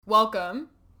Welcome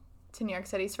to New York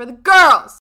City's for the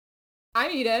girls.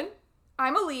 I'm Eden.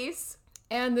 I'm Elise.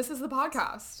 And this is the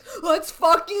podcast. Let's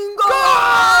fucking go!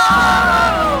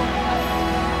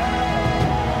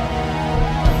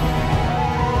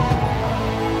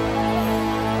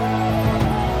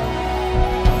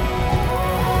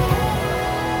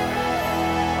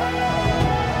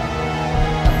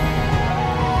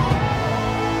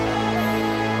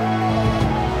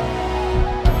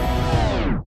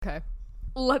 Okay,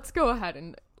 let's go ahead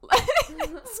and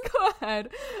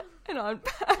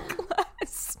unpack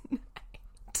last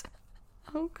night.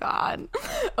 Oh God.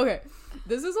 Okay,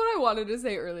 this is what I wanted to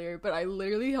say earlier, but I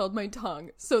literally held my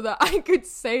tongue so that I could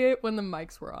say it when the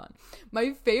mics were on.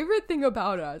 My favorite thing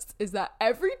about us is that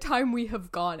every time we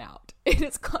have gone out, it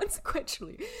has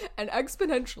consequentially and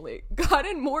exponentially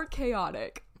gotten more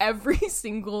chaotic every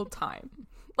single time.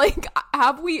 Like,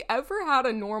 have we ever had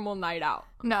a normal night out?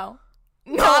 No.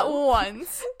 Not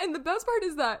once. And the best part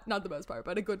is that, not the best part,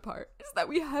 but a good part, is that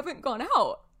we haven't gone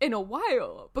out in a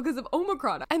while because of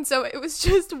Omicron. And so it was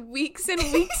just weeks and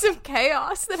weeks of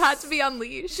chaos that had to be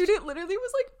unleashed. Dude, it literally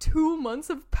was like 2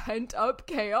 months of pent up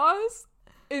chaos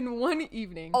in one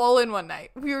evening. All in one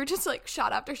night. We were just like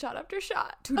shot after shot after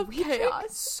shot. Dude, of we chaos. drank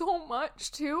so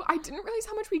much too. I didn't realize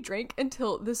how much we drank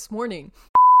until this morning.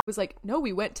 Was like, no,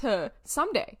 we went to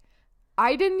Someday.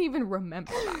 I didn't even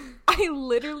remember that. I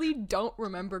literally don't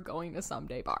remember going to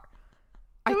Someday bar.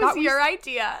 It was your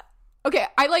idea. Okay,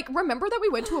 I like remember that we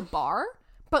went to a bar,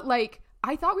 but like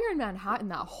I thought we were in Manhattan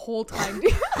that whole time.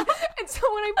 And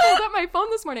so when I pulled up my phone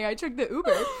this morning, I checked the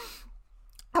Uber.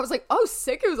 I was like, oh,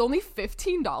 sick. It was only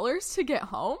 $15 to get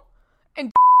home.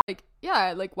 And like,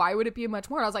 yeah, like why would it be much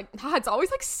more? And I was like, nah, it's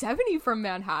always like 70 from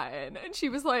Manhattan. And she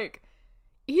was like,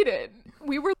 Eden,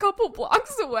 we were a couple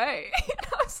blocks away. And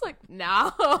I was like,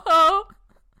 no.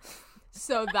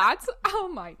 So that's how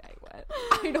my night went.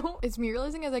 It's me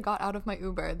realizing as I got out of my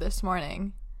Uber this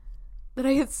morning that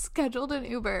I had scheduled an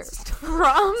Uber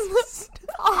from the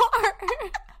bar.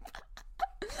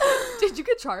 Did you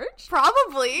get charged?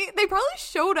 Probably. They probably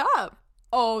showed up.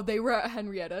 Oh, they were at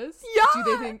Henrietta's? Yeah. Do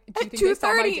you think they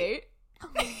saw my date?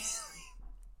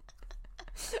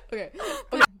 Okay.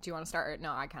 Do you want to start?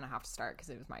 No, I kind of have to start because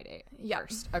it was my date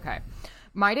first. Okay.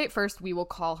 My date first, we will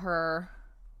call her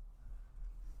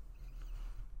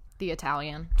the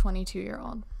Italian.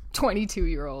 22-year-old.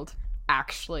 22-year-old.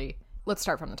 Actually, let's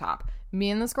start from the top. Me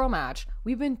and this girl match.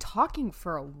 We've been talking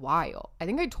for a while. I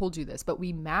think I told you this, but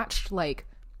we matched like,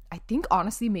 I think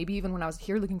honestly, maybe even when I was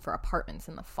here looking for apartments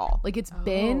in the fall. Like it's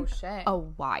been a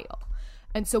while.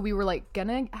 And so we were like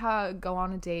gonna go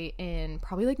on a date in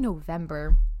probably like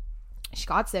November. She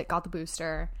got sick, got the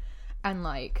booster, and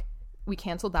like we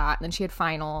canceled that. And then she had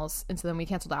finals, and so then we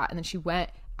canceled that. And then she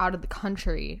went out of the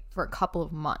country for a couple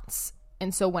of months.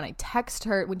 And so when I text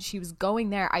her, when she was going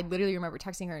there, I literally remember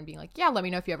texting her and being like, yeah, let me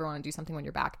know if you ever want to do something when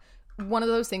you're back. One of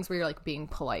those things where you're like being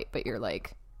polite, but you're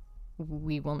like,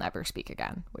 we will never speak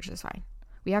again, which is fine.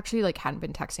 We actually like hadn't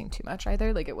been texting too much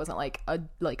either. Like it wasn't like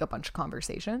a bunch of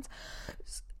conversations.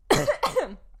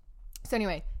 So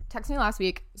anyway, text me last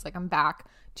week. It's like, I'm back.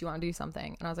 Do you want to do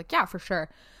something? And I was like, yeah, for sure.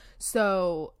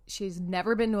 So she's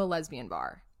never been to a lesbian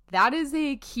bar. That is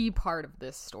a key part of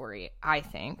this story, I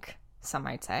think, some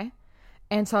might say.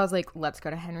 And so I was like, let's go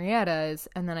to Henrietta's.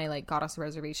 And then I like got us a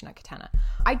reservation at Catena.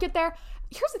 I get there.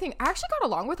 Here's the thing. I actually got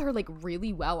along with her like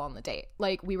really well on the date.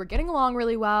 Like we were getting along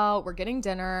really well. We're getting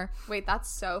dinner. Wait, that's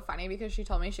so funny because she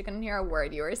told me she couldn't hear a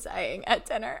word you were saying at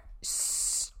dinner.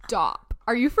 Stop.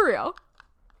 Are you for real?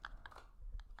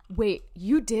 Wait,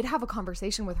 you did have a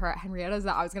conversation with her at Henrietta's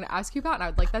that I was going to ask you about, and I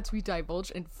would like that to be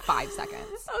divulged in 5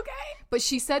 seconds. Okay. But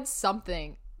she said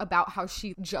something about how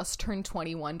she just turned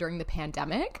 21 during the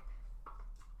pandemic.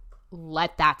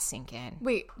 Let that sink in.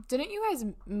 Wait, didn't you guys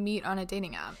meet on a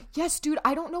dating app? Yes, dude.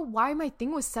 I don't know why my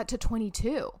thing was set to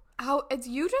 22. How it's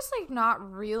you just like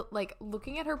not real, like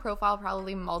looking at her profile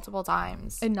probably multiple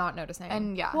times and not noticing.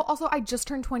 And yeah. Well, also I just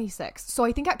turned 26. So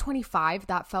I think at 25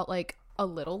 that felt like a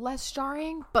little less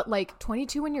jarring, but like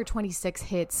 22 when you're 26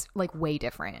 hits like way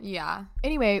different. Yeah.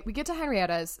 Anyway, we get to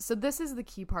Henrietta's. So this is the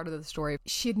key part of the story.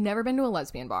 She had never been to a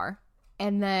lesbian bar.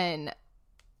 And then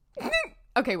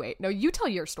okay, wait. No, you tell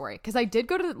your story. Because I did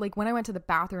go to, like, when I went to the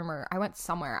bathroom or I went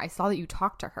somewhere, I saw that you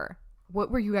talked to her. What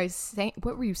were you guys saying?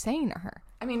 What were you saying to her?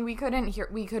 I mean, we couldn't hear,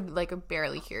 we could, like,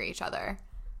 barely hear each other.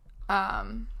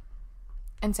 And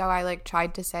so I, like,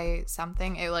 tried to say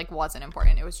something. It, like, wasn't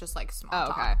important. It was just, like, small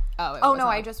talk. Okay. Oh, no,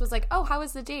 I just was like, oh, how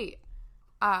was the date?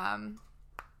 And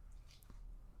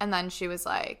then she was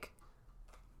like,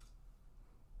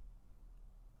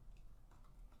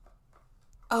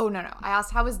 oh, no. I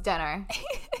asked, how was dinner?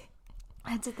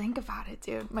 I had to think about it,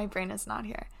 dude. My brain is not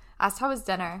here. Asked how was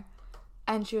dinner.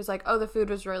 And she was like, oh, the food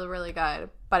was really, really good.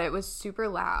 But it was super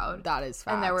loud. That is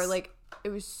facts. And there were like, it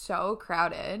was so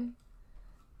crowded.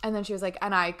 And then she was like,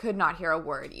 and I could not hear a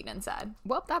word Eden said.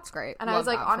 Well, that's great. And I was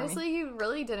like, honestly, you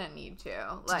really didn't need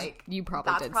to. Like, you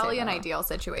probably that's did probably say an that. ideal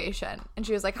situation. And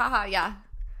she was like, haha, yeah.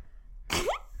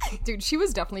 Dude, she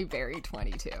was definitely very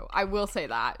 22. I will say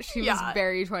that. She was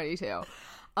very 22.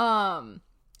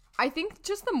 I think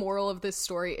just the moral of this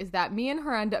story is that me and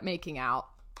her end up making out.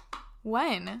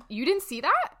 When? You didn't see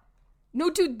that? No,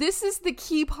 dude, this is the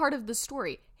key part of the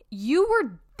story. You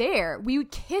were there. We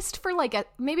kissed for like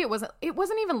maybe it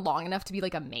wasn't even long enough to be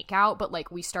like a makeout, but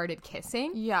like we started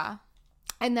kissing. Yeah.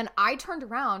 And then I turned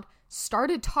around,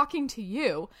 started talking to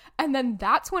you, and then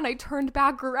that's when I turned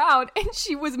back around and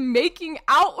she was making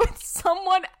out with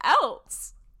someone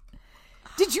else.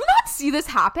 Did you not see this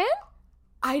happen?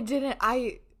 I didn't.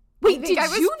 Wait, I think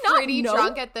did you not pretty know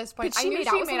drunk at this point. that I she knew made she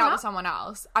out with made someone out with else? someone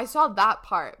else. I saw that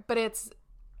part, but it's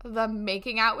the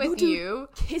making out with dude, you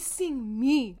kissing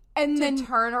me and to then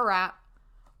turn around.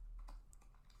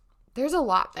 There's a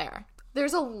lot there.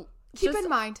 There's a keep in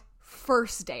mind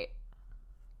first date.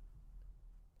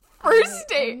 First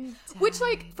date, which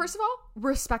like first of all,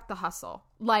 respect the hustle.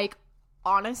 Like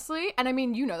honestly, and I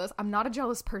mean, you know this, I'm not a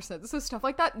jealous person, so stuff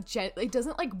like that it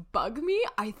doesn't like bug me.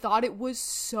 I thought it was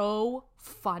so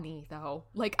funny though.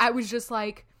 Like I was just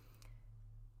like,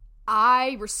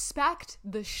 I respect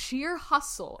the sheer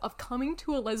hustle of coming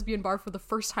to a lesbian bar for the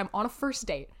first time on a first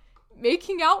date,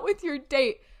 making out with your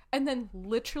date, and then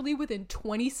literally within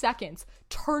 20 seconds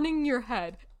turning your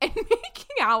head and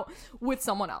making out with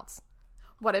someone else.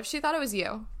 What if she thought it was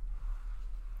you?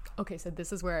 Okay, so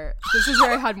this is where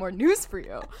I had more news for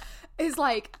you. Is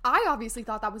like, I obviously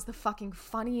thought that was the fucking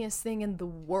funniest thing in the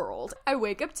world. I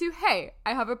wake up to, hey,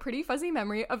 I have a pretty fuzzy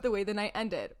memory of the way the night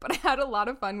ended, but I had a lot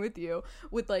of fun with you.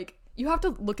 With like, you have to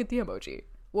look at the emoji.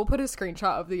 We'll put a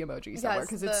screenshot of the emoji somewhere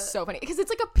because it's so funny. Because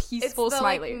it's like a peaceful it's the,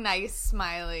 smiley. Like, nice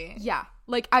smiley. Yeah,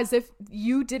 like as if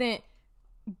you didn't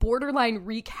borderline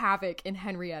wreak havoc in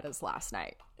Henrietta's last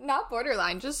night. Not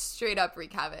borderline, just straight up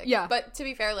wreak havoc. Yeah. But to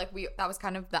be fair, like that was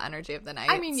kind of the energy of the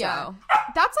night. I mean, yeah.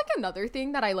 That's like another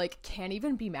thing that I like can't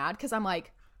even be mad because I'm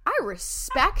like, I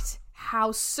respect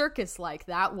how circus-like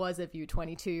that was of you,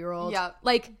 22-year-old. Yeah.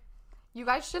 Like, you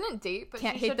guys shouldn't date, but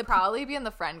can't you hate should the probably be in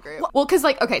the friend group. well, because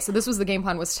like, okay, so this was the game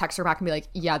plan, was to text her back and be like,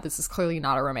 yeah, this is clearly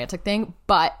not a romantic thing,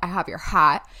 but I have your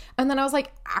hat. And then I was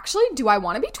like, actually, do I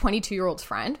want to be 22-year-old's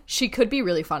friend? She could be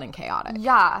really fun and chaotic.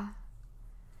 Yeah.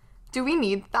 Do we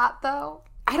need that though?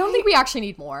 I don't think we actually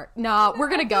need more. No, we're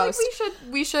gonna ghost. Like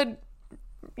we should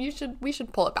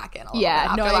pull it back in a little bit Yeah,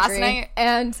 after no, I last agree. night.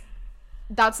 And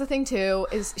that's the thing too,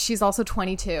 is she's also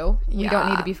 22. We don't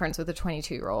need to be friends with a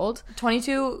 22-year-old.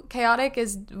 22 chaotic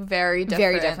is very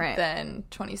different than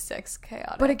 26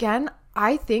 chaotic. But again,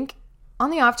 I think on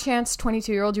the off chance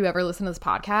 22-year-old you ever listen to this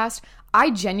podcast, I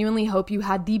genuinely hope you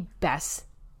had the best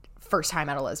first time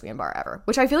at a lesbian bar ever,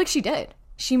 which I feel like she did.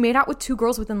 She made out with 2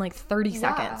 girls within like 30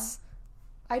 seconds.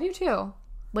 I do too.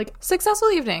 Like, successful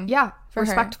evening. Yeah, for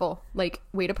respectful. Her. Like,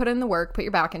 way to put in the work, put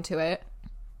your back into it.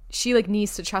 She like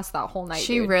needs to trust that whole night.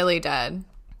 She dude. really did.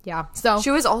 Yeah. So she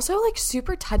was also like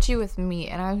super touchy with me,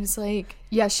 and I was like,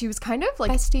 yeah, she was kind of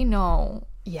like, bestie, no.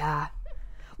 Yeah.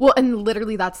 Well, and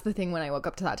literally that's the thing when I woke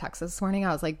up to that text this morning,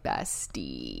 I was like,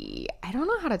 bestie, I don't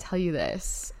know how to tell you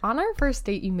this. On our first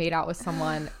date, you made out with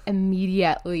someone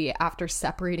immediately after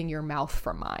separating your mouth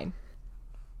from mine.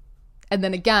 And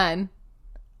then again,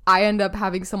 I end up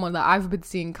having someone that I've been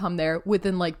seeing come there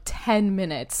within like 10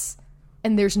 minutes.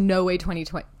 And there's no way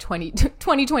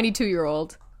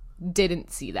 2022-year-old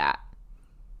didn't see that.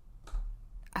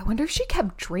 I wonder if she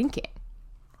kept drinking.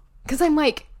 Because I'm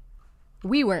like,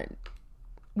 we weren't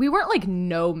like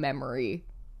no memory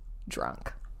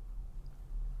drunk.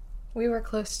 We were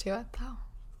close to it though.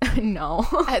 No.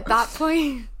 At that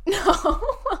point, no.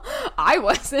 I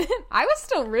wasn't. I was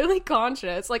still really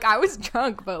conscious. Like I was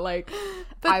drunk, but like.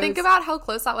 But think about how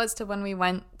close that was to when we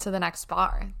went to the next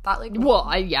bar. That like.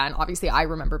 Well, yeah, and obviously I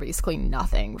remember basically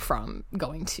nothing from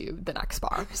going to the next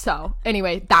bar. So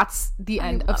anyway, that's the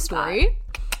end of story.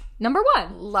 Number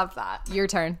 1. Love that. Your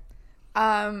turn.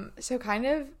 So kind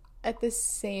of at the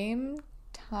same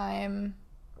time,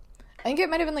 I think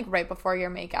it might have been like right before your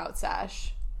makeout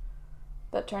sesh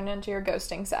that turned into your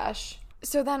ghosting sesh.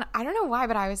 So then I don't know why,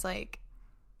 but I was like,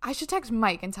 I should text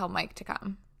Mike and tell Mike to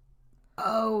come.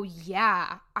 Oh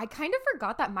yeah, I kind of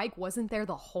forgot that Mike wasn't there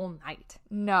the whole night.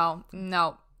 No.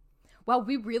 Well,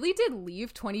 we really did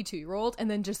leave 22-year-old and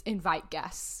then just invite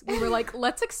guests. We were like,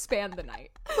 let's expand the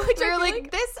night. We were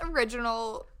like, this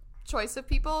original choice of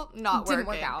people, not Didn't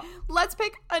working. work out. Let's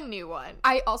pick a new one.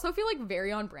 I also feel like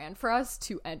very on brand for us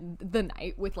to end the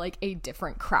night with like a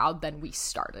different crowd than we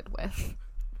started with.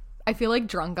 I feel like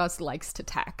Drunk Us likes to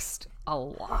text a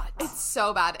lot. It's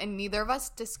so bad, and neither of us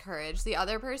discourage the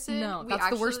other person. No, that's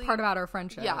the worst part about our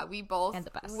friendship. Yeah, we both and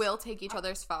the best. will take each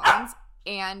other's phones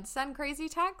and send crazy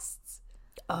texts.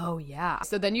 Oh, yeah.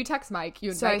 So then you text Mike,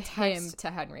 you invite him to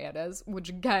Henrietta's, which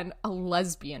again, a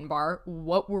lesbian bar.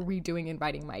 What were we doing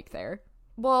inviting Mike there?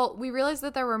 Well, we realized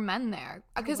that there were men there.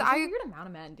 Because a weird amount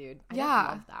of men, dude. I didn't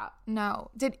love that.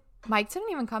 No. Mike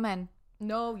didn't even come in.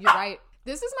 No, you're right.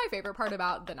 This is my favorite part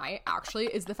about the night, actually,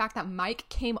 is the fact that Mike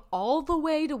came all the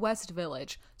way to West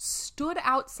Village, stood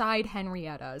outside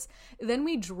Henrietta's, then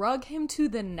we drug him to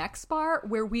the next bar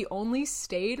where we only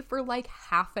stayed for like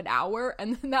half an hour,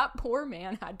 and then that poor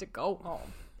man had to go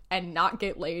home and not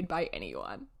get laid by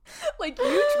anyone. Like,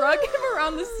 you drug him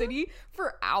around the city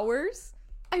for hours.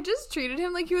 I just treated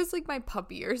him like he was like my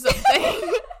puppy or something.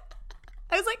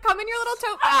 I was like, come in your little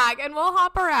tote bag and we'll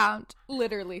hop around.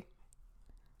 Literally.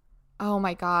 Oh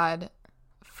my God.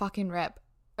 Fucking rip.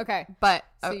 Okay. But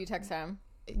so you text him.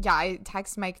 Yeah, I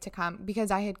text Mike to come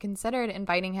because I had considered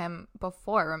inviting him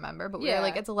before, remember? But we were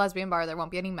like, it's a lesbian bar. There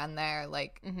won't be any men there.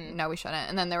 Like, no, we shouldn't.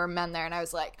 And then there were men there and I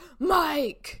was like,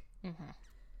 Mike!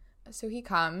 So he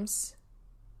comes.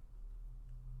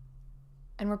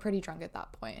 And we're pretty drunk at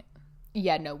that point.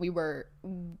 Yeah, no, we were...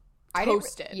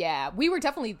 Toasted. Yeah, we were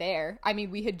definitely there. I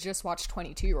mean, we had just watched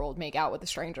 22-year-old make out with a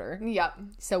stranger. Yep.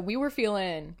 So we were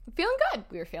feeling good.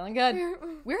 We were feeling good.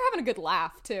 We were having a good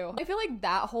laugh, too. I feel like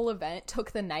that whole event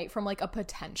took the night from, like, a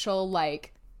potential,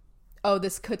 like, oh,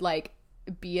 this could, like,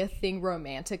 be a thing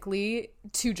romantically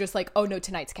to just, like, oh, no,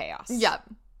 tonight's chaos. Yep.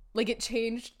 Like, it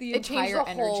changed the entire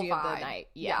energy of the night.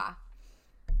 Yeah.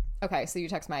 Okay, so you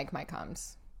text Mike. Mike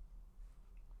comes.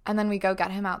 And then we go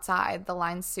get him outside. The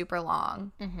line's super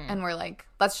long. And we're like,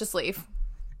 let's just leave.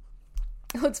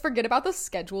 Let's forget about the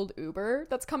scheduled Uber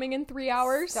that's coming in 3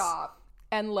 hours. Stop.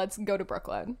 And let's go to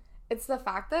Brooklyn. It's the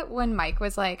fact that when Mike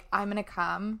was like, I'm going to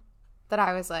come, that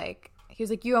I was like, he was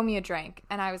like, you owe me a drink.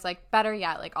 And I was like, better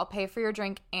yet, like, I'll pay for your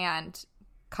drink and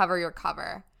cover your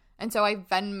cover. And so I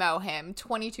Venmo him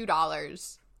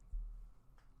 $22.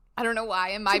 I don't know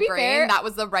why in my brain that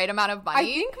was the right amount of money. I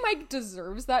think Mike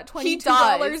deserves that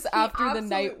 $22 after the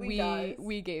night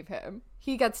we gave him.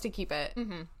 He gets to keep it.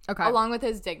 Okay. Along with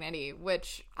his dignity,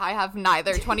 which I have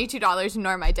neither $22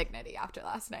 nor my dignity after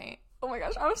last night. Oh my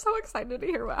gosh, I was so excited to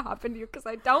hear what happened to you because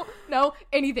I don't know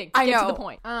anything. I know. To the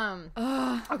point.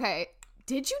 Okay.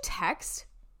 Did you text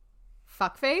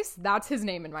Fuckface? That's his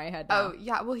name in my head now. Oh,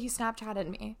 yeah. Well, he Snapchatted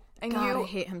me. And God, I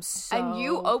hate him so And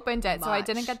you opened it, much. so I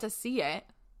didn't get to see it.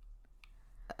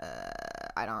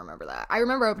 I don't remember that. I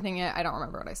remember opening it. I don't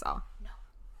remember what I saw. No.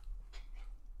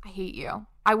 I hate you.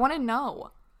 I want to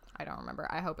know. I don't remember.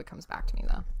 I hope it comes back to me,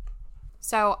 though.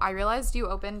 So I realized you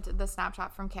opened the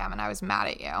Snapchat from Cam, and I was mad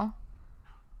at you.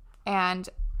 And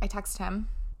I text him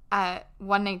at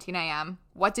 1:19 a.m.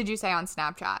 What did you say on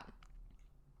Snapchat?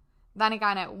 Then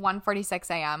again at 1:46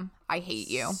 a.m. I hate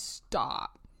you.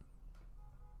 Stop.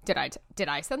 Did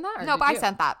I send that? Or no, but I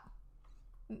sent that.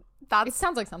 It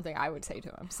sounds like something I would say to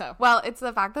him. So, well, it's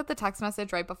the fact that the text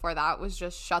message right before that was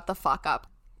just shut the fuck up.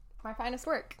 My finest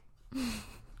work.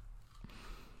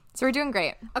 So we're doing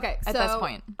great. Okay, at this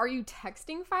point, are you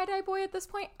texting Fi-Dye Boy at this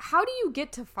point? How do you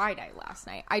get to Fi-Dye last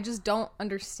night? I just don't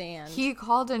understand. He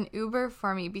called an Uber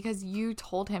for me because you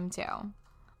told him to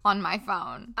on my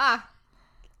phone.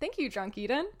 Thank you, Drunk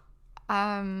Eden.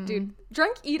 Dude,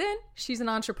 Drunk Eden, she's an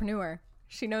entrepreneur.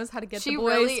 She knows how to get the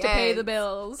boys really to pay the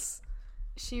bills.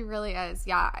 She really is.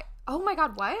 Yeah. Oh my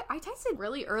God, what? I texted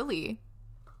really early.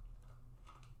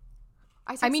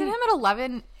 I texted him at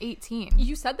 11:18.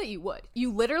 You said that you would.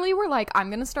 You literally were like, I'm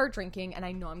going to start drinking and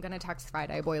I know I'm going to text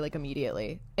Fi-Dye Boy like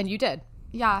immediately. And you did.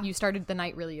 Yeah. You started the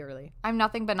night really early. I'm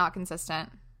nothing but not consistent.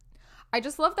 I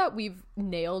just love that we've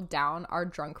nailed down our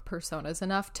drunk personas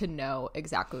enough to know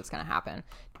exactly what's going to happen.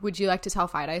 Would you like to tell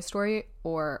Fi-Dye's story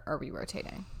or are we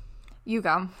rotating? You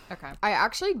go. Okay. I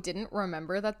actually didn't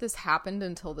remember that this happened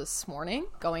until this morning,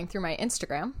 going through my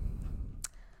Instagram.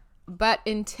 But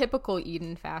in typical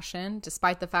Eden fashion,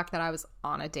 despite the fact that I was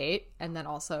on a date and then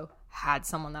also had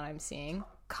someone that I'm seeing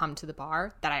come to the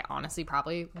bar that I honestly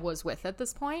probably was with at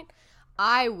this point,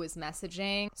 I was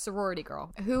messaging sorority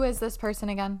girl. Who is this person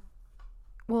again?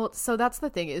 Well, so that's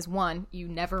the thing is, one, you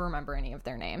never remember any of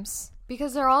their names.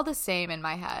 Because they're all the same in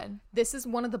my head. This is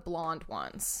one of the blonde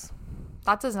ones.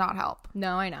 That does not help.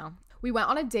 No, I know. We went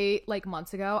on a date like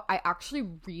months ago. I actually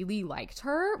really liked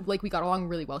her. Like, we got along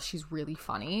really well. She's really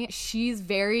funny. She's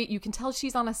you can tell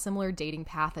she's on a similar dating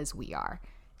path as we are.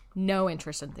 no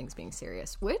interest in things being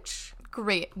serious, which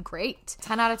great.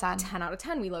 10 out of 10. 10 out of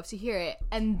 10. We love to hear it.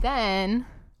 And then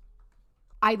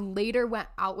I later went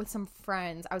out with some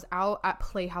friends. I was out at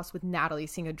Playhouse with Natalie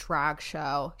seeing a drag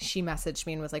show. She messaged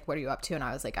me and was like, what are you up to? And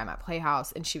I was like, I'm at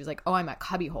Playhouse. And she was like, oh, I'm at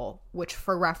Cubbyhole, which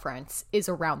for reference is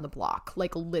around the block,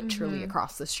 like literally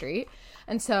across the street.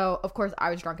 And so, of course, I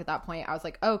was drunk at that point. I was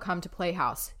like, oh, come to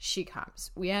Playhouse. She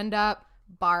comes. We end up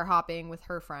bar hopping with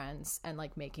her friends and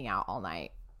like making out all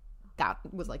night. That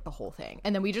was like the whole thing.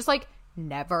 And then we just like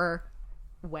never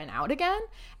went out again.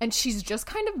 And she's just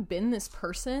kind of been this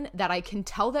person that I can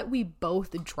tell that we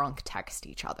both drunk text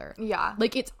each other. Yeah.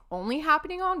 Like, it's only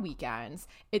happening on weekends.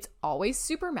 It's always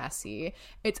super messy.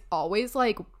 It's always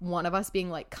like one of us being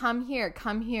like, come here,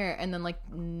 and then like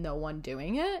no one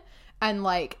doing it. And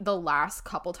like the last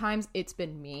couple times it's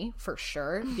been me for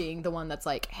sure being the one that's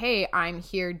like, hey, I'm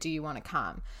here, do you want to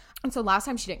come? And so last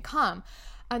time she didn't come,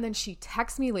 and then she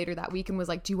texted me later that week and was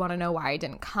like, do you want to know why I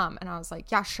didn't come? And I was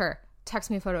like, yeah, sure.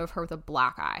 Text me a photo of her with a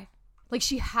black eye. Like,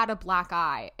 she had a black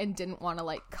eye and didn't want to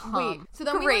like come. Wait, so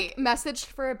then we like, messaged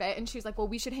for a bit and she was like, well,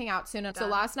 we should hang out soon. And so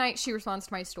last night she responds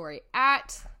to my story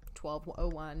at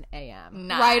 12:01 a.m.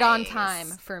 Nice. Right on time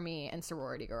for me and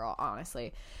sorority girl,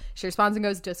 honestly. She responds and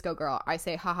goes, disco girl. I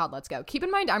say, haha, let's go. Keep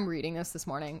in mind, I'm reading this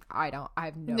morning. I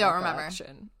have no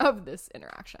recollection of this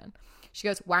interaction. She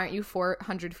goes, why aren't you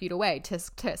 400 feet away?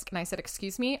 Tisk, tisk. And I said,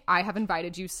 excuse me, I have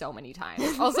invited you so many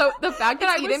times. Also, the fact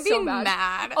that I was so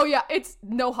mad. Oh, yeah, it's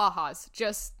no ha-has.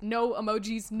 Just no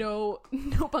emojis, no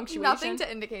punctuation. Nothing to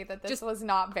indicate that this was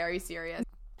not very serious.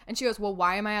 And she goes, well,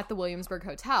 why am I at the Williamsburg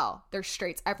Hotel? There's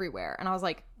straights everywhere. And I was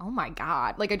like, oh, my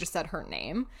God. Like, I just said her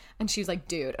name. And she's like,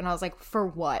 dude. And I was like, for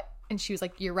what? And she was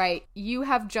like, you're right. You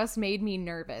have just made me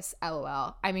nervous.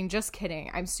 LOL. I mean, just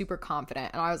kidding. I'm super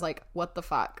confident. And I was like, what the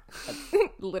fuck?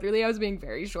 Literally, I was being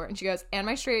very short. And she goes, and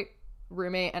my straight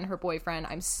roommate and her boyfriend.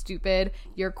 I'm stupid.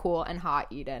 You're cool and hot,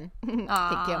 Eden.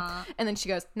 Thank you. And then she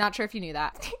goes, not sure if you knew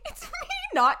that. It's me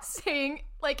not saying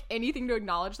like anything to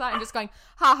acknowledge that and just going,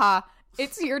 haha,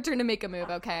 it's your turn to make a move,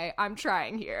 okay? I'm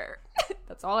trying here.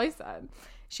 That's all I said.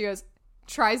 She goes,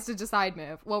 tries to decide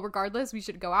move. Well, regardless, we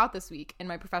should go out this week, in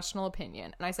my professional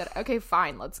opinion. And I said, okay,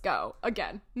 fine, let's go.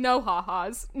 Again, no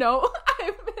ha-has. No,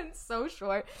 I've been so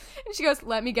short. And she goes,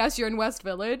 let me guess, you're in West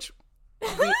Village?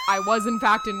 I was, in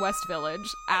fact, in West Village,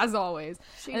 as always.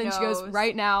 And then she goes,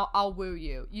 right now, I'll woo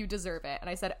you. You deserve it. And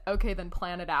I said, okay, then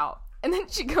plan it out. And then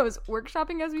she goes,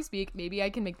 workshopping as we speak. Maybe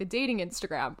I can make the dating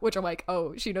Instagram, which I'm like,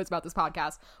 oh, she knows about this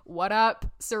podcast. What up,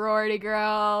 sorority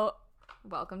girl?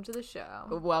 Welcome to the show.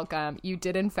 Welcome. You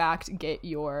did, in fact, get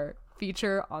your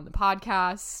feature on the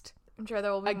podcast. I'm sure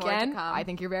there will be more to come. I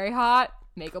think you're very hot.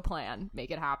 Make a plan. Make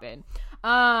it happen.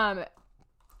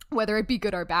 Whether it be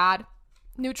good or bad,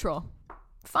 neutral.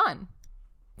 Fun.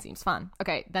 Seems fun.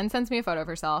 Okay, then sends me a photo of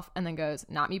herself and then goes,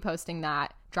 not me posting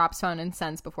that. Drops phone and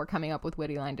sends before coming up with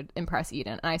witty line to impress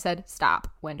Eden. And I said, stop.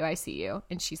 When do I see you?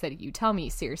 And she said, you tell me,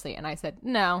 seriously. And I said,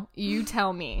 no, you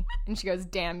tell me. And she goes,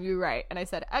 damn, you right. And I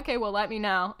said, okay, well, let me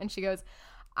know. And she goes,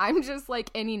 I'm just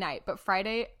like any night, but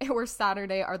Friday or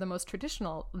Saturday are the most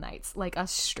traditional nights, like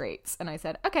us straights. And I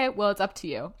said, okay, well, it's up to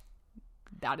you.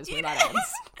 That is where that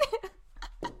ends.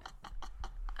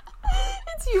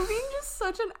 It's you being just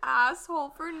such an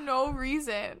asshole for no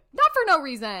reason. Not for no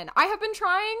reason. I have been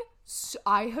trying.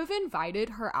 I have invited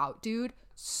her out, dude,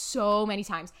 so many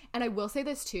times. And I will say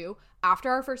this too. After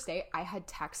our first date, I had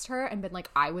texted her and been like,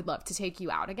 I would love to take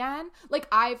you out again. Like,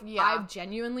 I've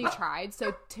genuinely tried.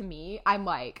 So to me, I'm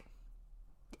like,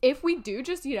 if we do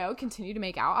just, continue to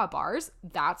make out at bars,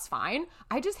 that's fine.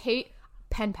 I just hate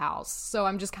pen pals. So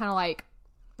I'm just kind of like,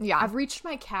 yeah, I've reached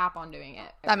my cap on doing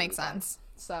it. That makes sense.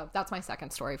 So that's my second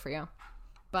story for you.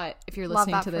 But if you're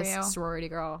listening to this, sorority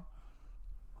girl,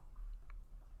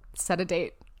 set a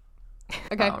date.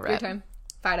 Okay, your time.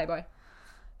 Friday boy.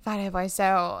 Friday boy.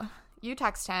 So you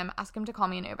text him, ask him to call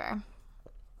me an Uber.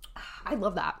 I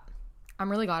love that.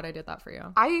 I'm really glad I did that for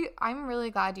you. I'm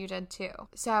really glad you did too.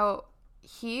 So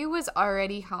he was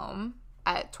already home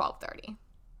at 12:30.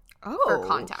 Oh, for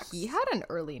context. He had an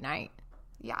early night.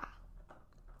 Yeah.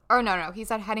 Or no. He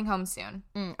said heading home soon.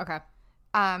 Okay.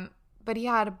 But he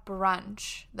had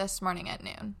brunch this morning at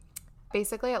noon.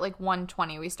 Basically at like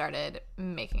 1:20 we started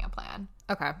making a plan.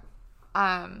 Okay.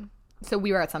 So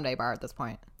we were at Someday Bar at this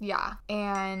point. Yeah.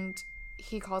 And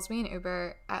he calls me an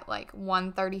Uber at like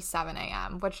 1:37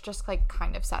 a.m., which just like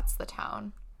kind of sets the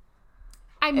tone.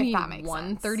 I mean,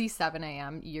 1:37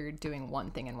 a.m., you're doing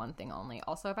one thing and one thing only.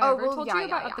 Also, have I ever told you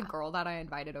about the girl that I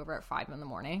invited over at 5 in the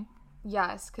morning?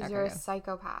 Yes, because you're a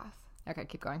psychopath. Okay,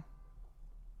 keep going.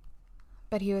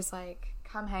 But he was like,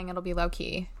 come hang, it'll be low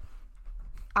key.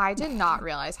 I did not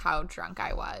realize how drunk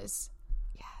I was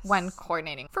when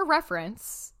coordinating. For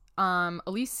reference,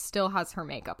 Elise still has her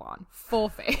makeup on, full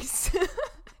face,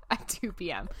 at 2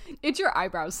 p.m. It's your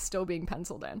eyebrows still being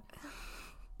penciled in.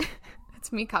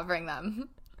 It's me covering them,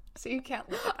 so you can't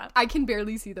look at them. I can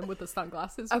barely see them with the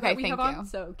sunglasses. Okay, we thank have you. On,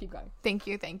 so keep going. Thank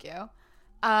you.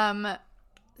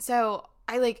 So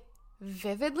I like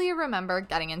vividly remember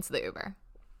getting into the Uber.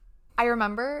 I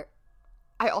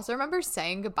also remember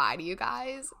saying goodbye to you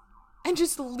guys and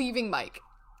just leaving Mike.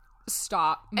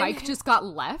 Stop. Mike just got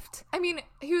left? I mean,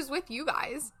 he was with you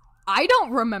guys. I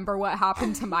don't remember what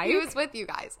happened to Mike. He was with you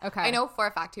guys. Okay. I know for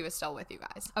a fact he was still with you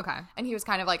guys. Okay. And he was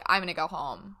kind of like, I'm going to go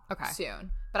home okay.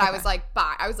 soon. But I was like,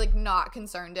 bye. I was like not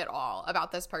concerned at all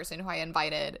about this person who I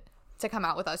invited to come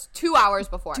out with us 2 hours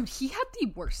before. Dude, he had the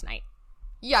worst night.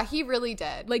 Yeah, he really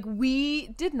did. Like, we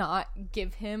did not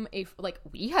give him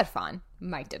we had fun.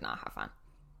 Mike did not have fun.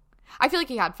 I feel like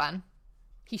he had fun.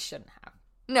 He shouldn't have.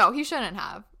 No, he shouldn't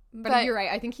have. But you're right.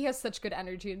 I think he has such good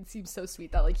energy and seems so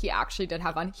sweet that, like, he actually did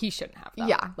have fun. He shouldn't have, though.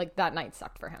 Yeah. Like, that night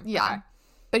sucked for him. Yeah. Okay.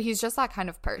 But he's just that kind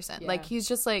of person. Yeah. Like, he's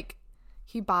just, like,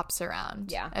 he bops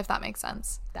around. Yeah. If that makes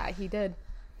sense. That he did.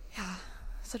 Yeah.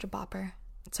 Such a bopper.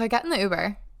 So I get in the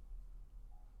Uber.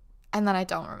 And then I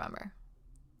don't remember.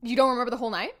 You don't remember the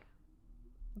whole night?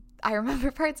 I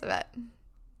remember parts of it.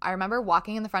 I remember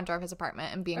walking in the front door of his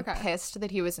apartment and being pissed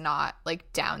that he was not,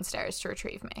 like, downstairs to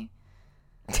retrieve me.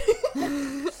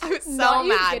 I was so not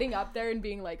mad. You getting up there and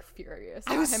being, like, furious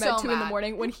at I was him so at 2 in the mad.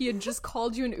 morning when he had just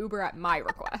called you an Uber at my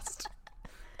request.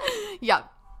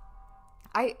 Yep.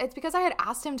 It's because I had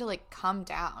asked him to, like, come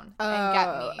down and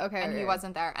get me. Okay. And he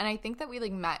wasn't there. And I think that we,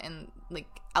 like, met in, like,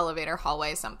 elevator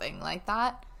hallway, something like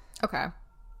that. Okay.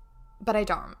 But I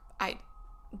don't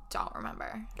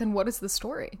remember. Then what is the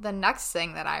story? The next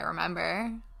thing that I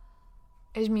remember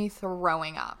is me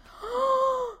throwing up.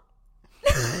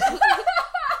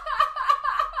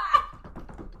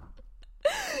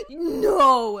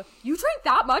 No. You drank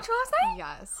that much last night?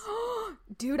 Yes.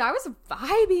 Dude, I was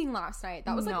vibing last night.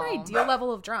 That was like my ideal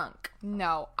level of drunk.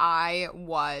 No, I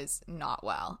was not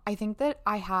well. I think that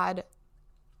I had...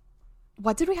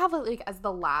 What did we have, like, as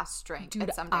the last drink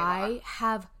at Someday Bar? I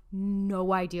have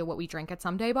no idea what we drank at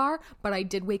Someday Bar, but I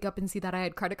did wake up and see that I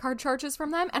had credit card charges from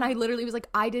them, and I literally was like,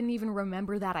 I didn't even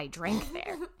remember that I drank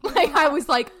there. Like, I was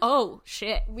like, oh,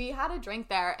 shit. We had a drink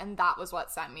there, and that was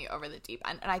what sent me over the deep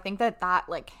end. And I think that,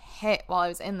 like, hit while I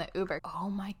was in the Uber.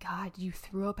 Oh, my God. You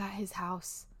threw up at his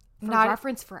house. For Not-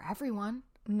 reference for everyone.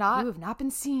 You have not been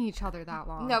seeing each other that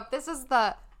long. No, this is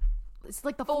It's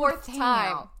like the fourth time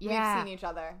hangout. we've seen each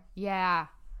other. Yeah.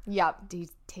 Yep. Did he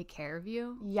take care of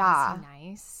you? Yeah. Was he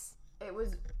nice?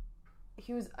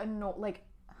 He was like,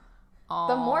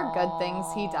 the more good things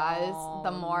he does,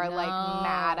 the more, like,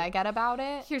 mad I get about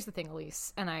it. Here's the thing,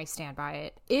 Elise, and I stand by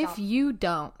it. If you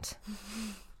don't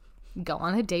go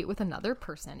on a date with another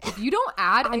person, if you don't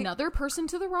add another person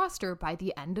to the roster by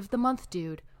the end of the month,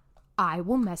 dude, I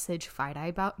will message Fight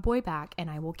Eye Boy back and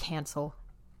I will cancel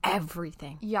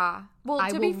everything. Yeah. Well, I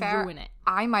to be will fair, ruin it.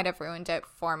 I might have ruined it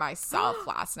for myself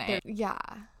last night. Yeah.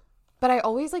 But I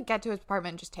always, like, get to his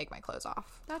apartment and just take my clothes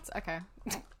off. That's okay.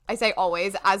 I say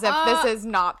always, as if this is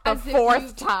not the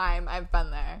fourth time I've been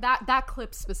there. That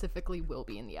clip specifically will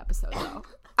be in the episode, though.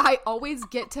 I always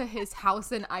get to his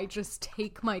house and I just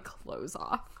take my clothes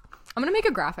off. I'm gonna make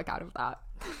a graphic out of that.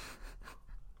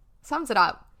 Sums it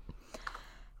up.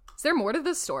 Is there more to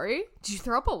this story? Did you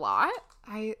throw up a lot?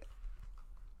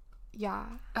 Yeah.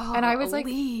 Oh, and I was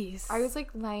Elise. like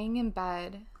laying in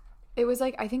bed. It was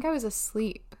like, I think I was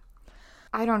asleep.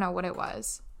 I don't know what it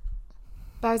was.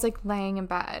 But I was like laying in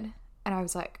bed and I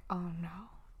was like, oh no.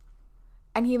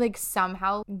 And he, like,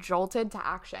 somehow jolted to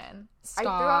action. Stop.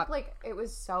 I threw up, like, it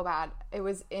was so bad. It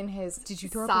was in his Did you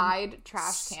throw side up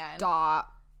trash can.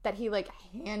 Stop. That he, like,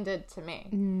 handed to me.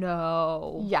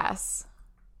 No. Yes.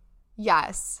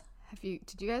 Did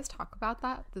you guys talk about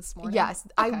that this morning? Yes.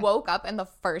 Okay. I woke up and the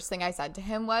first thing I said to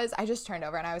him was, I just turned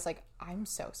over and I was like, I'm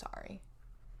so sorry.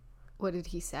 What did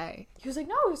he say? He was like,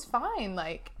 no, it was fine.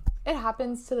 Like, it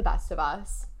happens to the best of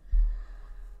us.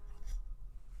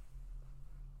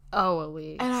 Oh,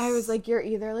 Elise. And I was like, you're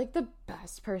either, like, the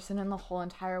best person in the whole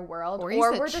entire world, or he's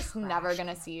a we're just trash never going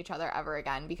to see each other ever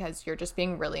again because you're just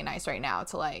being really nice right now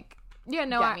to, like, Yeah,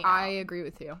 no, get me I out. agree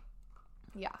with you.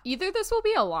 Yeah. Either this will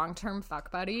be a long-term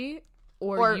fuck buddy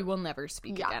or you will never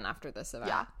speak Yeah. again after this event.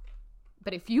 Yeah.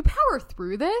 But if you power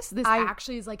through this I-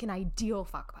 actually is like an ideal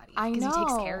fuck buddy. I know. Because he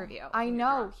takes care of you. I when you're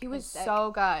know. drunk He and was sick.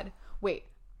 so good. Wait.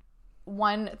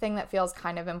 One thing that feels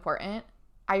kind of important.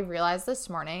 I realized this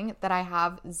morning that I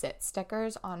have zit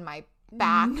stickers on my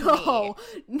back No.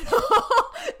 me.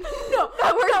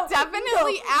 That we're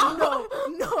definitely out. Full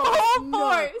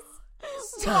force.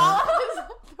 While I was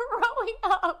throwing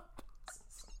up.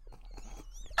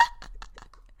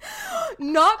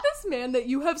 Not this man that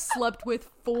you have slept with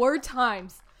 4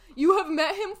 times. You have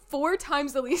met him 4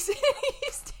 times at least, and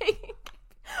he's taking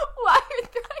while you're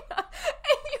throwing up,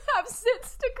 and you have sit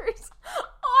stickers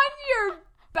on your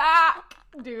back,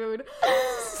 dude.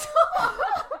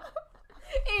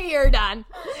 You're done.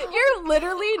 You're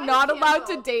literally not allowed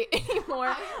to date anymore.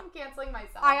 I am canceling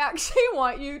myself. I actually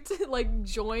want you to like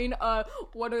join a,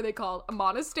 what are they called? A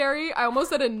monastery? I almost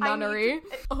said a nunnery.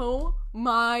 Oh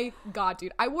my god,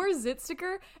 dude. I wore a zit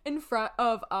sticker in front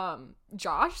of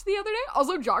Josh the other day.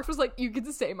 Also, Josh was like, you get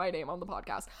to say my name on the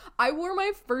podcast. I wore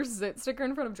my first zit sticker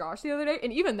in front of Josh the other day,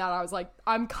 and even that I was like,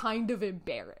 I'm kind of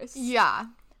embarrassed. Yeah.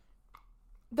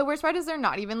 The worst part is they're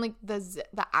not even like the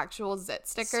actual zit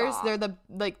stickers. Stop. They're the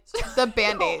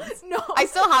Band-Aids. No. I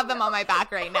still have them on my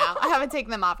back right now. I haven't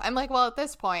taken them off. I'm like, well, at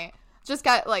this point, just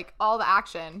got like all the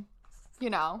action, you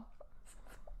know.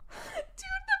 Dude,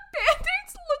 the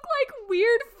Band-Aids look like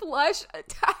weird flesh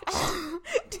attached.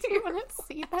 Do you want to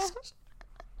see that?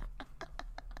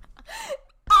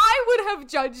 I would have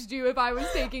judged you if I was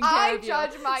taking care of you. I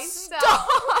judge myself.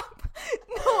 Stop.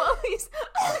 No, Elise.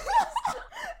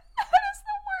 That is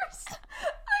the worst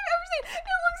I've ever seen. It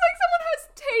looks like someone has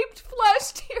taped flesh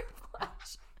to your flesh.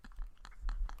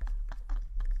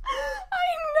 I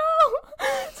know.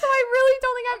 So I really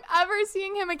don't think I'm ever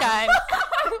seeing him again.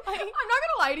 I'm not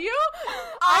gonna lie to you.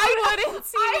 I wouldn't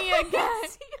see me wouldn't again.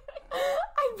 see you again.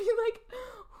 I'd be like,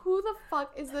 who the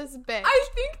fuck is this bitch? I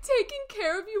think taking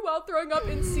care of you while throwing up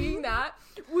and seeing that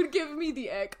would give me the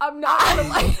ick. I'm not gonna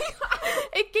lie.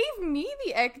 It gave me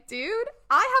the ick, dude.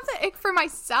 I have the ick for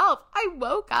myself. I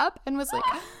woke up and was like,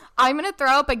 I'm gonna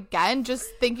throw up again just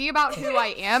thinking about who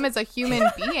I am as a human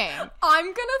being. I'm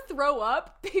gonna throw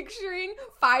up picturing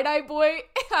Fide-Eye Boy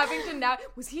having to nap.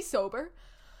 Was he sober?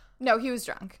 No, he was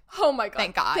drunk. Oh my god.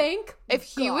 Thank God. If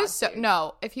he was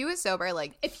sober,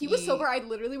 like if he was sober, I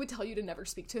literally would tell you to never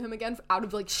speak to him again out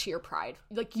of like sheer pride.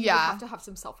 Like you would Yeah. have to have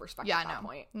some self-respect at that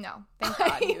point. No. Thank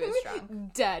God he was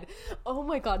drunk. Dead. Oh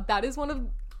my god, that is one of,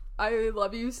 I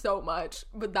love you so much,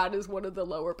 but that is one of the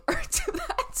lower parts of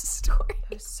that story.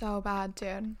 It was so bad,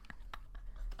 dude.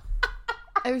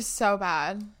 It was so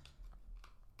bad.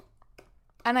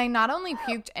 And I not only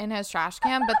puked in his trash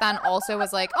can, but then also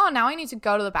was like, oh, now I need to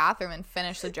go to the bathroom and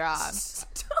finish the job.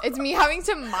 It's me having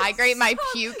to migrate my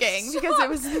puking because it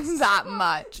was that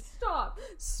much.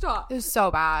 Stop. It was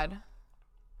so bad.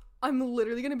 I'm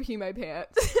literally gonna pee my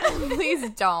pants. Please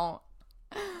don't.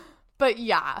 But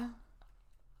yeah.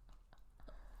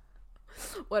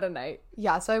 What a night.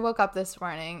 Yeah, so I woke up this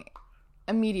morning,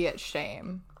 immediate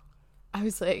shame. I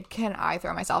was like, can I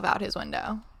throw myself out his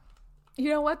window? You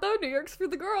know what though? New York's for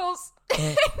the girls.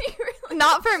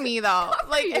 Not for me though.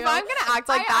 Like if I'm gonna act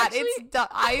like that,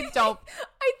 I don't.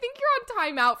 I think you're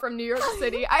on timeout from New York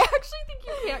City. I actually think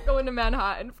you can't go into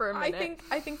Manhattan for a minute.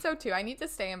 I think so too. I need to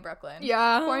stay in Brooklyn.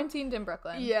 Yeah. Quarantined in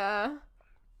Brooklyn. Yeah.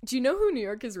 Do you know who New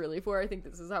York is really for? I think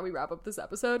this is how we wrap up this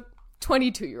episode.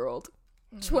 22-year-old.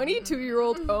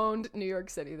 22-year-old owned New York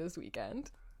City this weekend.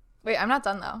 Wait, I'm not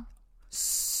done though.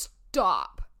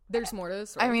 Stop. There's more to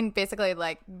this story. I mean, basically,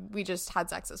 like, we just had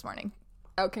sex this morning.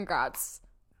 Oh, congrats.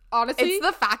 Honestly, it's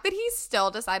the fact that he still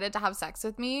decided to have sex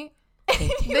with me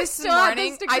this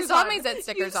morning. I still have my zit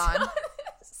stickers on.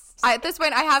 At this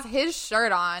point, I have his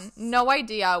shirt on. No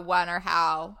idea when or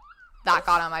how that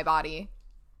got on my body.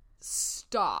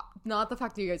 Stop. Not the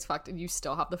fact that you guys fucked and you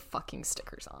still have the fucking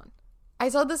stickers on. I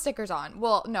still had the stickers on.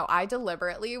 Well, no, I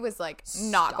deliberately was like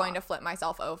not going to flip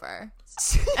myself over.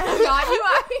 Not you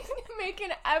having to make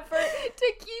an effort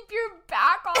to keep your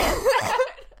back on the bed.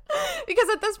 Because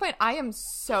at this point, I am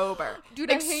sober.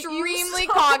 Dude, extremely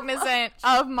cognizant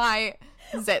of my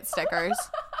zit stickers.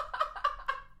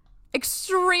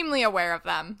 Extremely aware of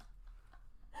them.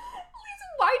 Lisa,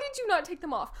 why did you not take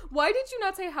them off? Why did you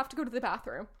not say I have to go to the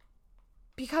bathroom?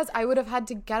 Because I would have had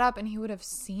to get up and he would have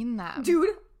seen them. Dude,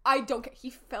 I don't care. He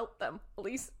felt them,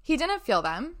 Elise. He didn't feel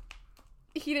them.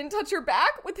 He didn't touch your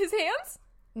back with his hands?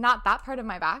 Not that part of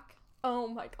my back. Oh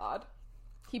my god.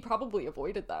 He probably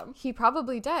avoided them. He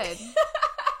probably did.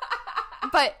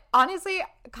 But honestly,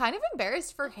 kind of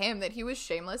embarrassed for him that he was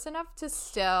shameless enough to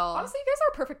still... Honestly, you guys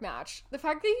are a perfect match. The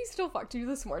fact that he still fucked you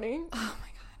this morning. Oh my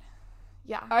god.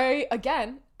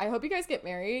 Yeah. I hope you guys get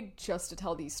married just to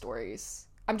tell these stories.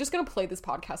 I'm just gonna play this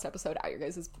podcast episode at your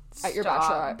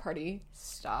bachelorette party.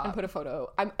 Stop. And put a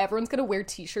photo. Everyone's gonna wear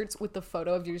t-shirts with the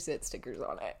photo of your zit stickers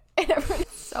on it. And everyone's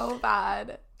so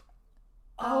bad.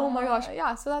 Oh my gosh.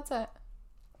 Yeah, so that's it.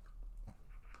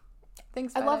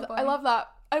 Thanks, I love Boy. I love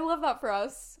that. I love that for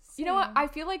us. Same. You know what? I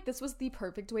feel like this was the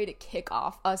perfect way to kick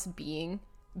off us being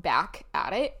back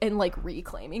at it and like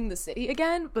reclaiming the city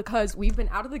again, because we've been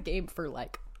out of the game for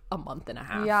like a month and a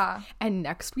half. Yeah. And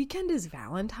next weekend is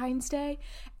Valentine's Day.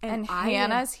 And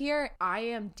Hannah's here. I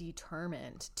am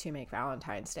determined to make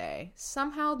Valentine's Day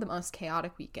somehow the most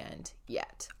chaotic weekend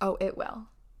yet. Oh, it will.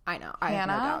 I know. I have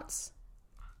no doubts.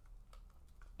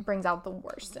 Brings out the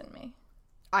worst in me.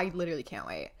 I literally can't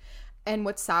wait. And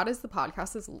what's sad is the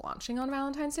podcast is launching on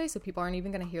Valentine's Day, so people aren't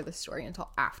even going to hear the story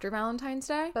until after Valentine's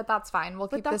Day. But that's fine. We'll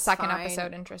keep the second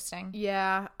episode interesting.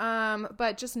 Yeah.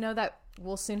 But just know that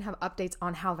we'll soon have updates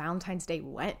on how Valentine's Day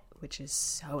went, which is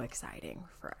so exciting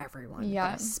for everyone.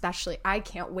 Yeah. But especially, I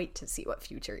can't wait to see what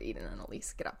future Eden and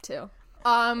Elise get up to.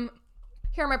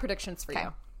 Here are my predictions for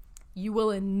you. You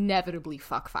will inevitably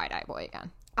fuck Fide-Eye Boy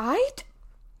again.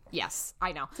 Yes,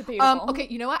 I know. It's beautiful. Okay,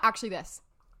 you know what? Actually, this.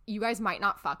 You guys might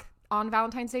not fuck on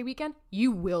Valentine's Day weekend.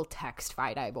 You will text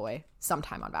Fide-Eye Boy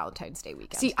sometime on Valentine's Day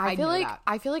weekend. See, I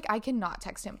feel like I cannot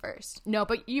text him first. No,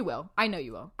 but you will. I know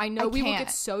you will. I know we will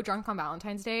get so drunk on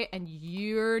Valentine's Day and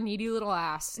your needy little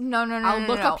ass. No. I'll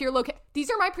look up your location. These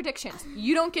are my predictions.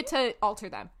 You don't get to alter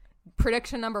them.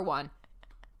 Prediction number 1.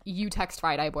 You text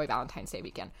Fide-Eye Boy Valentine's Day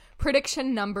weekend.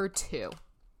 Prediction number 2.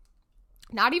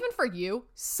 Not even for you.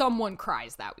 Someone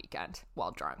cries that weekend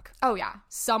while drunk. Oh, yeah.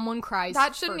 Someone cries.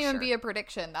 That shouldn't even be a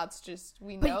prediction. That's just,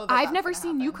 we know that I've never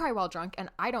seen you cry while drunk, and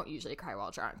I don't usually cry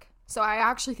while drunk. So I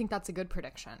actually think that's a good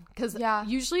prediction. Because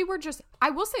usually we're just, I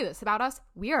will say this about us.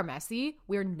 We are messy.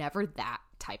 We're never that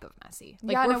type of messy.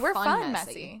 Like, we're fun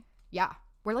messy. Yeah.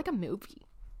 We're like a movie.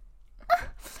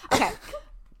 Okay.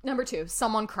 Number 2,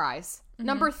 someone cries. Mm-hmm.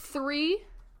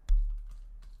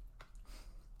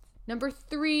 Number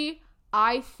 3,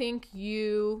 I think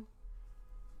you...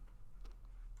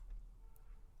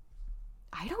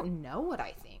 I don't know what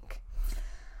I think.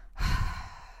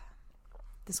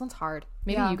 This one's hard.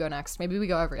 Maybe you go next. Maybe we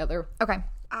go every other. Okay.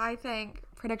 I think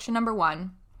prediction number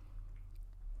 1.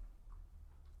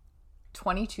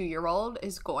 22-year-old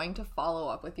is going to follow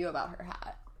up with you about her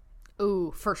hat.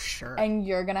 Ooh, for sure. And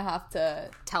you're going to have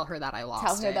to... tell her that I lost it.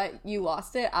 Tell her that you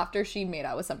lost it after she made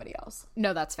out with somebody else.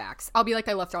 No, that's facts. I'll be like,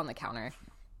 I left her on the counter.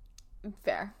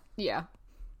 Fair. Yeah.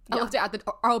 I left it at the...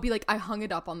 Or I'll be like, I hung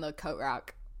it up on the coat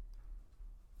rack.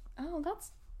 Oh,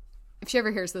 that's... If she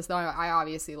ever hears this, though, I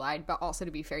obviously lied. But also,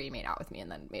 to be fair, you made out with me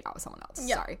and then made out with someone else.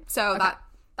 Yeah. Sorry. So okay.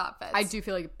 that fits. I do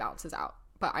feel like it bounces out.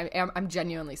 But I'm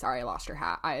genuinely sorry I lost her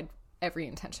hat. I had every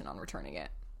intention on returning it.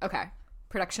 Okay.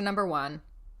 Prediction number 1.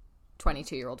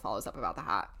 22-year-old follows up about the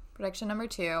hat. Prediction number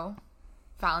 2.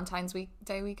 Valentine's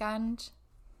Day weekend.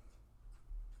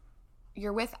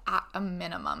 You're with, at a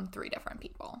minimum, 3 different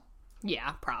people.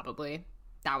 Yeah, probably.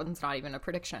 That one's not even a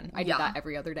prediction. I do that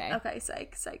every other day. Okay,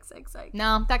 psych.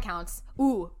 No, that counts.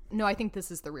 Ooh, no, I think this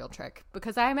is the real trick.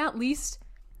 Because I'm at least...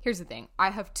 Here's the thing.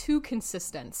 I have 2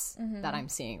 consistents that I'm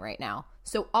seeing right now.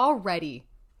 So already,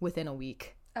 within a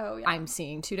week, I'm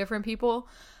seeing 2 different people.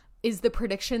 Is the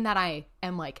prediction that I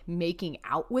am, like, making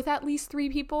out with at least 3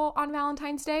 people on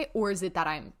Valentine's Day? Or is it that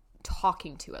I'm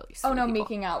talking to at least 3 people?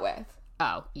 Making out with.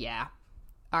 Oh, yeah.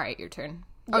 All right, your turn.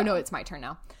 Yeah. Oh, no, it's my turn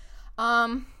now.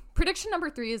 Prediction number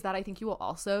 3 is that I think you will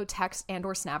also text and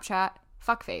or Snapchat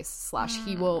fuckface /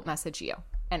 he will message you.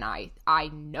 And I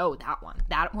know that one.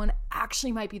 That one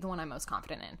actually might be the one I'm most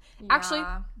confident in. Yeah. Actually,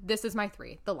 this is my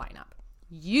 3, the lineup.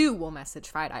 You will message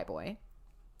Fide-Eye Boy.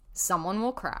 Someone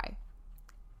will cry.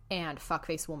 And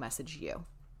fuckface will message you.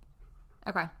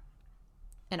 Okay.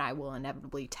 And I will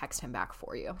inevitably text him back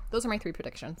for you. Those are my 3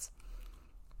 predictions.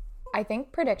 I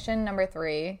think prediction number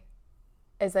 3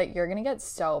 is that you're gonna get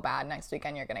so bad next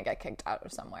weekend you're gonna get kicked out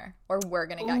of somewhere. Or we're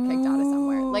gonna get kicked out of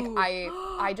somewhere. Like,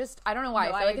 I don't know why.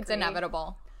 No, I feel like it's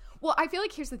inevitable. Well, I feel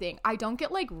like here's the thing. I don't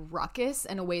get, like, ruckus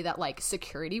in a way that, like,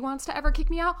 security wants to ever kick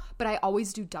me out, but I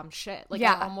always do dumb shit. Like,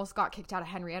 I almost got kicked out of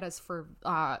Henrietta's for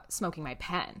smoking my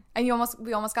pen. And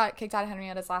we almost got kicked out of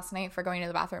Henrietta's last night for going to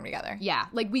the bathroom together. Yeah.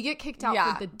 Like, we get kicked out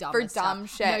for the dumbest dumb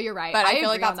stuff. shit. No, you're right. But I feel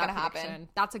like that's gonna happen.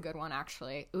 That's a good one,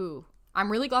 actually. Ooh.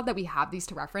 I'm really glad that we have these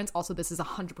to reference. Also, this is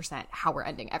 100% how we're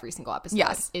ending every single episode.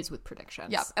 Yes. Is with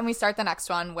predictions. Yep. And we start the next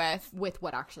one with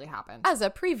what actually happened. As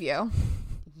a preview.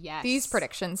 Yes. These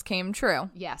predictions came true.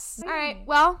 Yes. All right.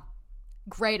 Well,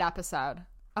 great episode.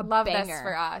 Love banger. This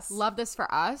for us. Love this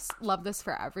for us. Love this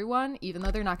for everyone. Even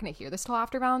though they're not going to hear this till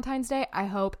after Valentine's Day, I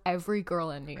hope every girl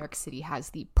in New York City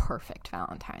has the perfect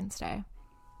Valentine's Day.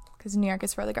 Because New York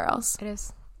is for the girls. It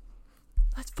is.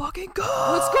 Let's fucking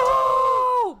go. Let's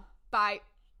go. Bye.